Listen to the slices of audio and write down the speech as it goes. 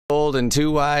old and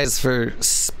too wise for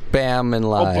spam and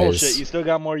lies. Oh, bullshit. You still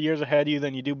got more years ahead of you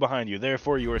than you do behind you.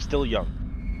 Therefore, you are still young.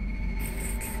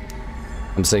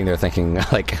 I'm sitting there thinking,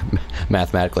 like,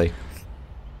 mathematically.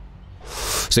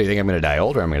 So you think I'm gonna die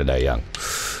old or I'm gonna die young?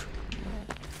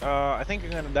 I think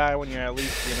you're gonna die when you're at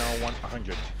least,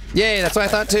 100. Yay, that's what I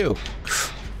thought too.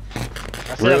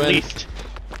 I said at least.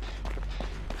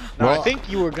 No, Well, I think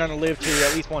you were gonna live to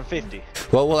at least 150.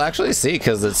 Well, we'll actually see,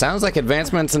 because it sounds like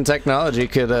advancements in technology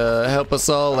could help us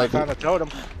all, like... I found a totem.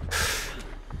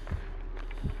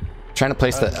 Trying to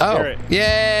place the... Oh!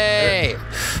 Yay!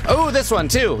 Oh, this one,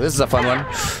 too! This is a fun one.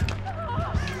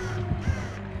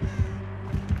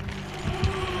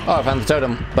 Oh, I found the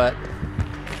totem, but...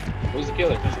 Who's the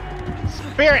killer?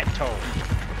 Spirit totem!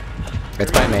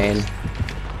 It's by Maine.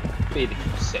 Baby,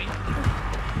 saint.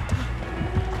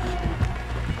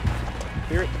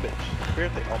 Spirit the bitch.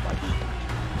 Spirit the... Oh my...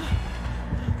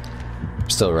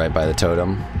 Still right by the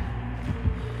totem.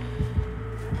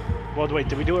 Well, wait,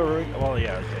 did we do a ring? Well,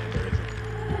 yeah, okay, there is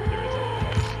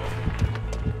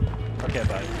a... Okay,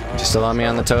 bye. You still on me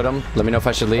on the totem? Let me know if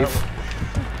I should leave.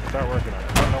 Start working on it.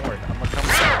 Oh, don't worry, I'm gonna come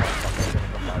back.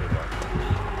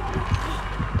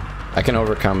 I can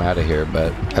overcome out of here,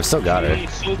 but I've still got her.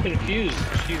 She's so confused.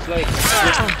 She's like,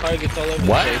 targets all over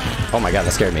What? the place. Oh my god,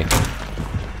 that scared me.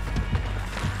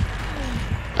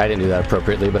 I didn't do that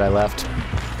appropriately, but I left.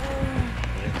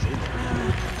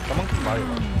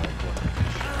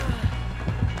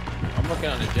 I'm looking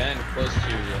on the gen close to,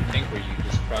 I think, where you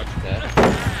just crouched at.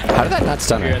 How did that not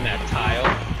stun You're in her? that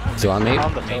tile. Still on me?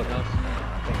 On the totem.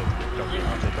 Don't be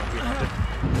haunted, don't be haunted.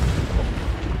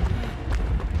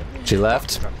 She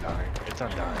left. It's undying. It's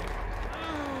undying.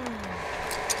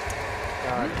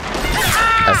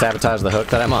 I sabotaged the hook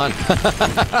that I'm on.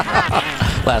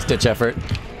 Last ditch effort.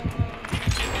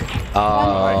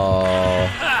 Oh.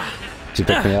 She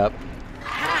picked me up.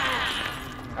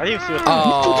 I didn't see what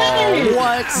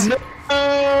what? No!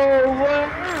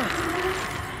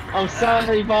 I'm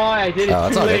sorry, boy. I did it Oh,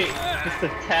 it's too all good. late. Just a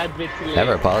tad bit too late.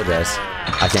 Never apologize.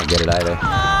 I can't get it either.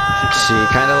 She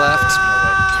kind of left.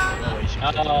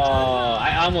 Oh,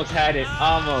 I almost had it.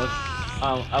 Almost.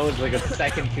 I was like a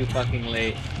second too fucking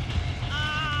late.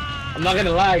 I'm not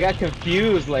gonna lie, I got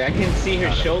confused. Like, I can see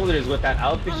her shoulders with that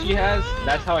outfit she has.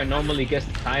 That's how I normally guess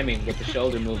the timing with the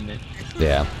shoulder movement.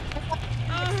 Yeah.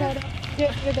 Do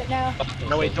it with it now.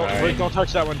 No, wait, don't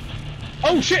touch that one.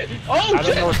 Oh shit! Oh I don't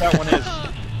shit! know what that one is.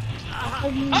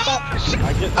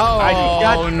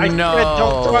 Oh, no.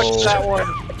 Don't touch that one.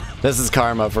 This is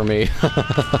karma for me.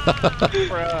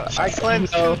 Bruh, I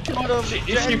cleansed No. two totems.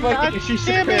 She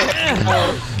Damn it.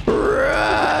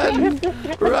 Run!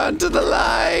 Run to the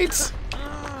light!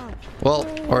 Well,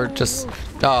 or just...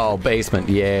 Oh, basement,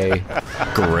 yay.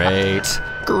 Great.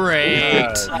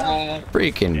 Great.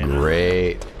 Freaking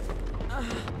great.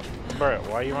 Bruh,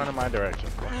 why are you running my direction?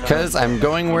 Because I'm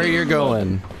going where you're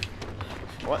going.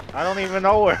 What? I don't even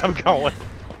know where I'm going.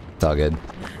 It's all good.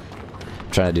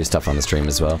 I'm trying to do stuff on the stream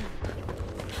as well.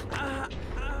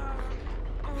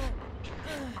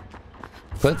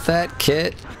 Put that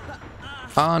kit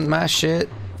on my shit.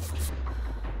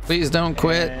 Please don't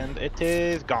quit. And it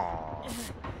is gone.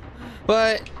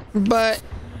 But,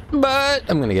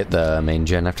 I'm gonna get the main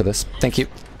gen after this. Thank you.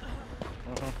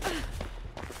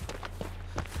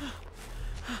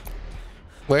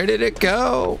 Where did it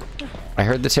go? I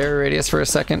heard the terror radius for a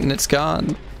second and it's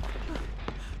gone.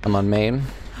 I'm on main.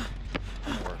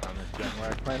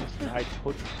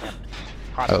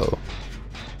 Oh.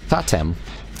 Tot-Em.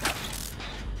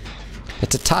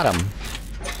 It's a totem.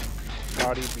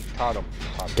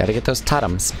 Gotta get those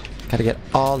totems. Gotta get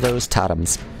all those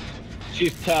totems.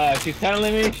 She's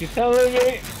telling me. She's telling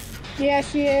me. Yeah,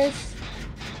 she is.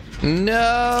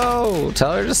 No!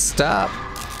 Tell her to stop.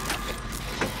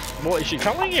 Well, is she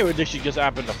telling you, or did she just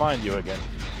happen to find you again?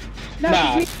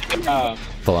 No, Nah.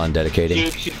 Full on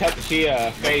dedicating. She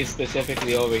phased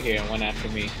specifically over here and went after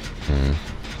me.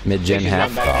 Mid-gen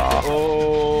half.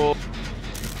 Oh.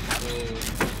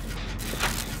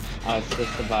 I was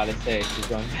just about to say she's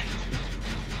going back.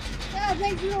 Yeah,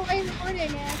 thanks for the late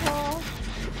warning, asshole.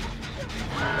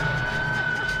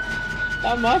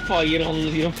 Not my fault. You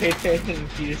don't pay attention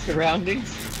to your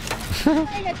surroundings. I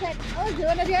was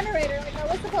doing a generator like I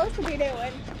was supposed to be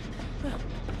doing.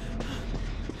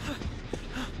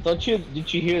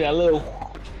 Did you hear that little?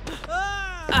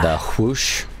 The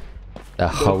whoosh. The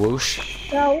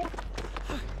whoosh. No.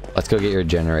 Let's go get your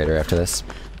generator after this.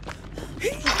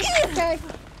 Okay.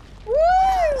 Woo!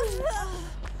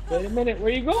 Wait a minute.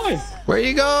 Where you going? Where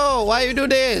you go? Why you do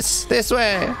this? This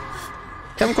way.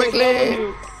 Come quickly.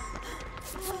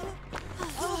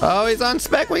 Oh, he's on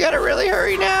spec. We gotta really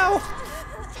hurry now.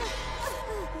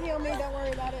 heal me. Don't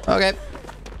worry about it. Okay.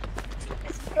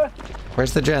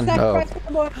 Where's the gen? Oh. Sacrifice for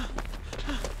the boy. I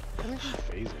think she's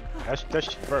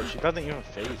phasing. Bro, she doesn't even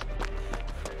phase me.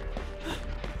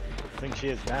 I think she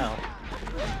is now.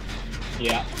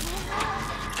 Yeah.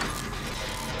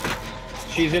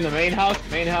 She's in the main house,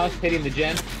 hitting the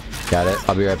gen. Got it.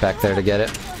 I'll be right back there to get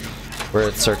it. We're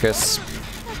at circus.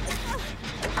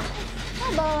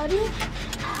 Hi, buddy.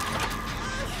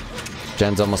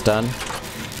 Gen's almost done.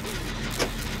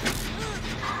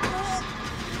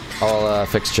 I'll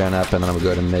fix Gen up and then I'm gonna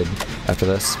go to mid after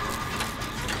this.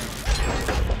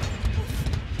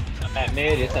 I'm at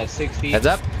mid, it's at 60. Heads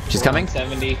up. She's coming.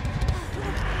 70.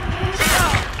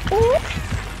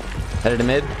 Headed to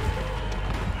mid.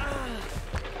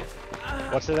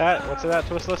 What's it at? What's it at,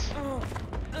 Twistless?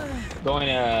 Going,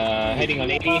 heading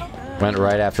on 80. Went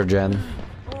right after Gen.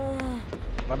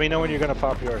 Let me know when you're gonna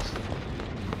pop yours.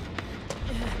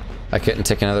 I couldn't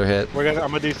take another hit. I'm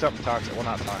gonna do something toxic. Well,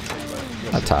 not toxic,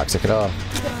 but Not toxic at all.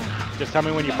 just tell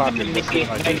me when you pop yours. We'll see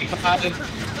if I do.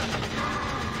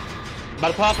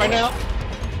 About to pop right now.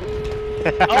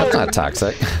 That's not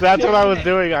toxic. That's what I was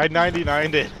doing. I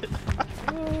 99'd it.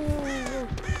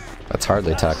 That's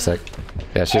hardly toxic.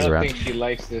 Yeah, she's I don't around. think she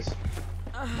likes this.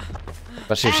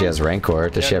 Especially if she has Rancor.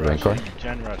 Does she have Rancor?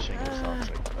 Gen rushing is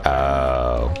toxic.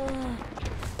 Oh.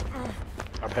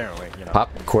 Apparently, you know. Pop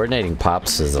coordinating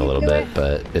pops is a little bit,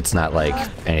 but it's not like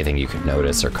anything you could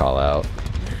notice or call out.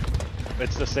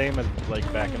 It's the same as like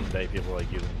back in the day, people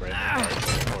like using branding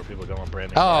cards, or people going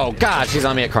branding. Oh god, she's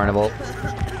on me at Carnival.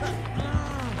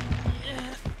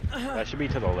 That should be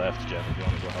to the left, Jen, if you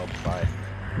want to go help fight.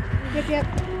 Yep.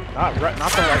 Not the right,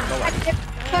 the left.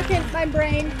 Fucking my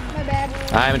brain. My bad.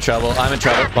 I'm in trouble. I'm in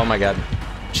trouble. Oh my god.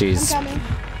 I'm Jeez. coming.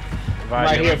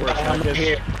 Right here, bro. I'm right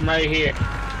here. I'm right here.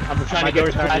 I'm trying to get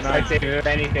the flashlight save if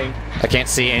anything. I can't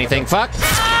see anything. Fuck!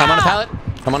 I'm on a pallet.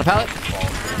 I'm on a pallet.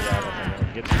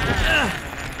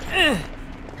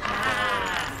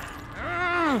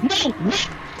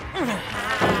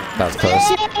 That was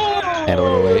close. And a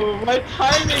little late. My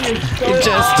timing is so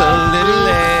Just a little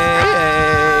late.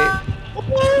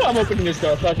 I'm opening this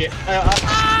door. Fuck it.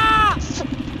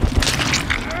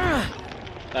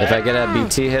 If I get a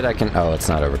BT hit, I can. Oh, it's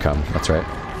not overcome. That's right.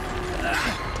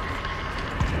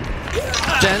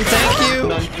 Jen, thank you.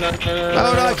 No,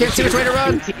 Oh no, I can't see which way to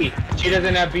run. BT. She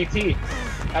doesn't have BT.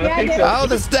 I don't think so. Oh,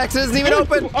 this deck isn't even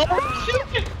open. Oh,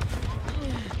 shit.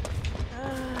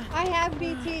 I have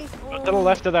BT. To the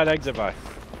left of that exit, Vi.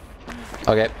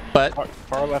 Okay, but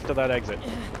Far left of that exit.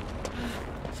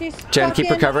 She's Jen, keep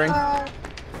fucking, recovering.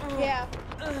 Yeah.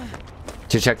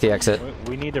 to check the exit.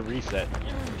 We need to reset.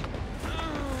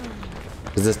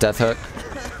 Is this death hook?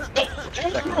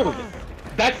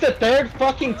 That's the third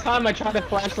fucking time I tried to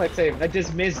flashlight save. I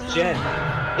just missed Jen.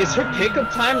 Is her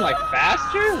pickup time like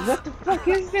faster? What the fuck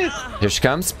is this? Here she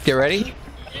comes. Get ready.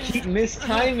 Keep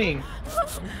mistiming.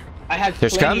 I had Here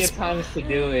she plenty comes. of times to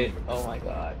do it. Oh my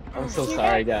god. I'm so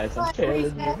sorry, guys. I'm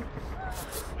failing you.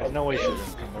 There's no way she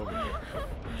didn't come over here.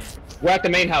 We're at the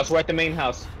main house. We're at the main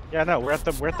house. Yeah, no, we're at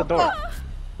the door.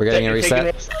 We're getting a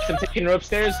reset. I'm taking her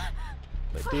upstairs.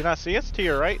 Do you not see us to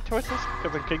your right, Twisted?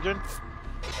 Because of King Jin?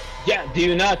 Yeah, do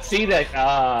you not see that,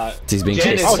 He's being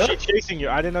Jen chased. is Oh, she's chasing you.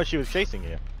 I didn't know she was chasing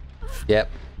you. Yep.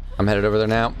 I'm headed over there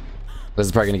now. This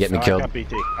is probably gonna get me No, killed. I got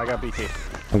BT. I got BT.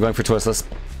 I'm going for Twistless.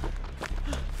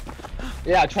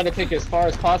 Yeah, I try to take it as far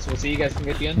as possible so you guys can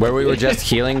get the end. Where we were just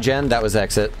healing Jen, that was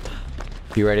exit.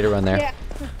 You ready to run there? Yeah.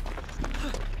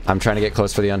 I'm trying to get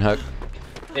close for the unhook.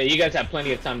 Yeah, you guys have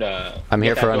plenty of time to... I'm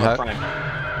here get for that door unhook.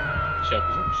 primed. Show.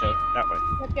 That way.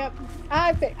 Yep.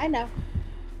 I know.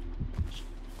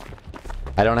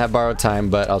 I don't have borrowed time,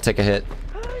 but I'll take a hit.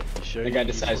 Sure, I got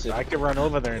decisive. I can run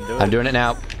over there and do it. I'm doing it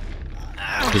now.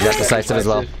 He's got decisive as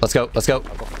well. Let's go. Let's go.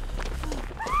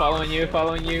 Following you.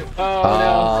 Oh,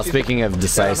 Oh, no. speaking of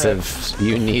decisive,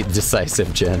 you need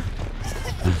decisive, Jen.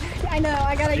 I know.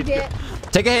 I gotta get.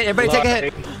 Take a hit. Everybody take a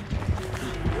hit.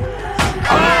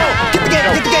 Oh! Get the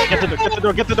gate. Get the gate. Get the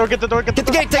door. Get the door. Get the door. Get the door. Get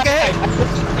the gate. Take a hit.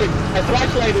 I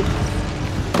flashlighted.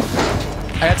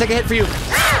 I gotta take a hit for you.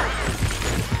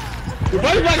 You're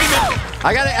both blocking me.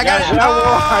 I got it. I got it.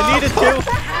 I needed to.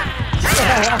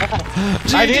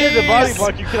 I needed the body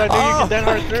block you because I knew you could then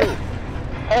run through.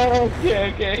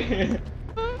 Okay.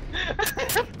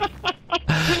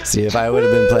 See, if I would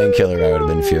have been playing killer, I would have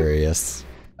been furious.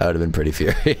 I would have been pretty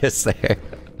furious there.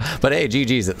 But hey,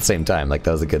 GG's at the same time. Like,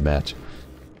 that was a good match.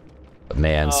 But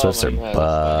man, Oh Swifts my are God,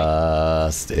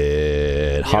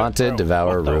 busted. Haunted, bro,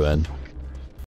 Devour, what the Ruin.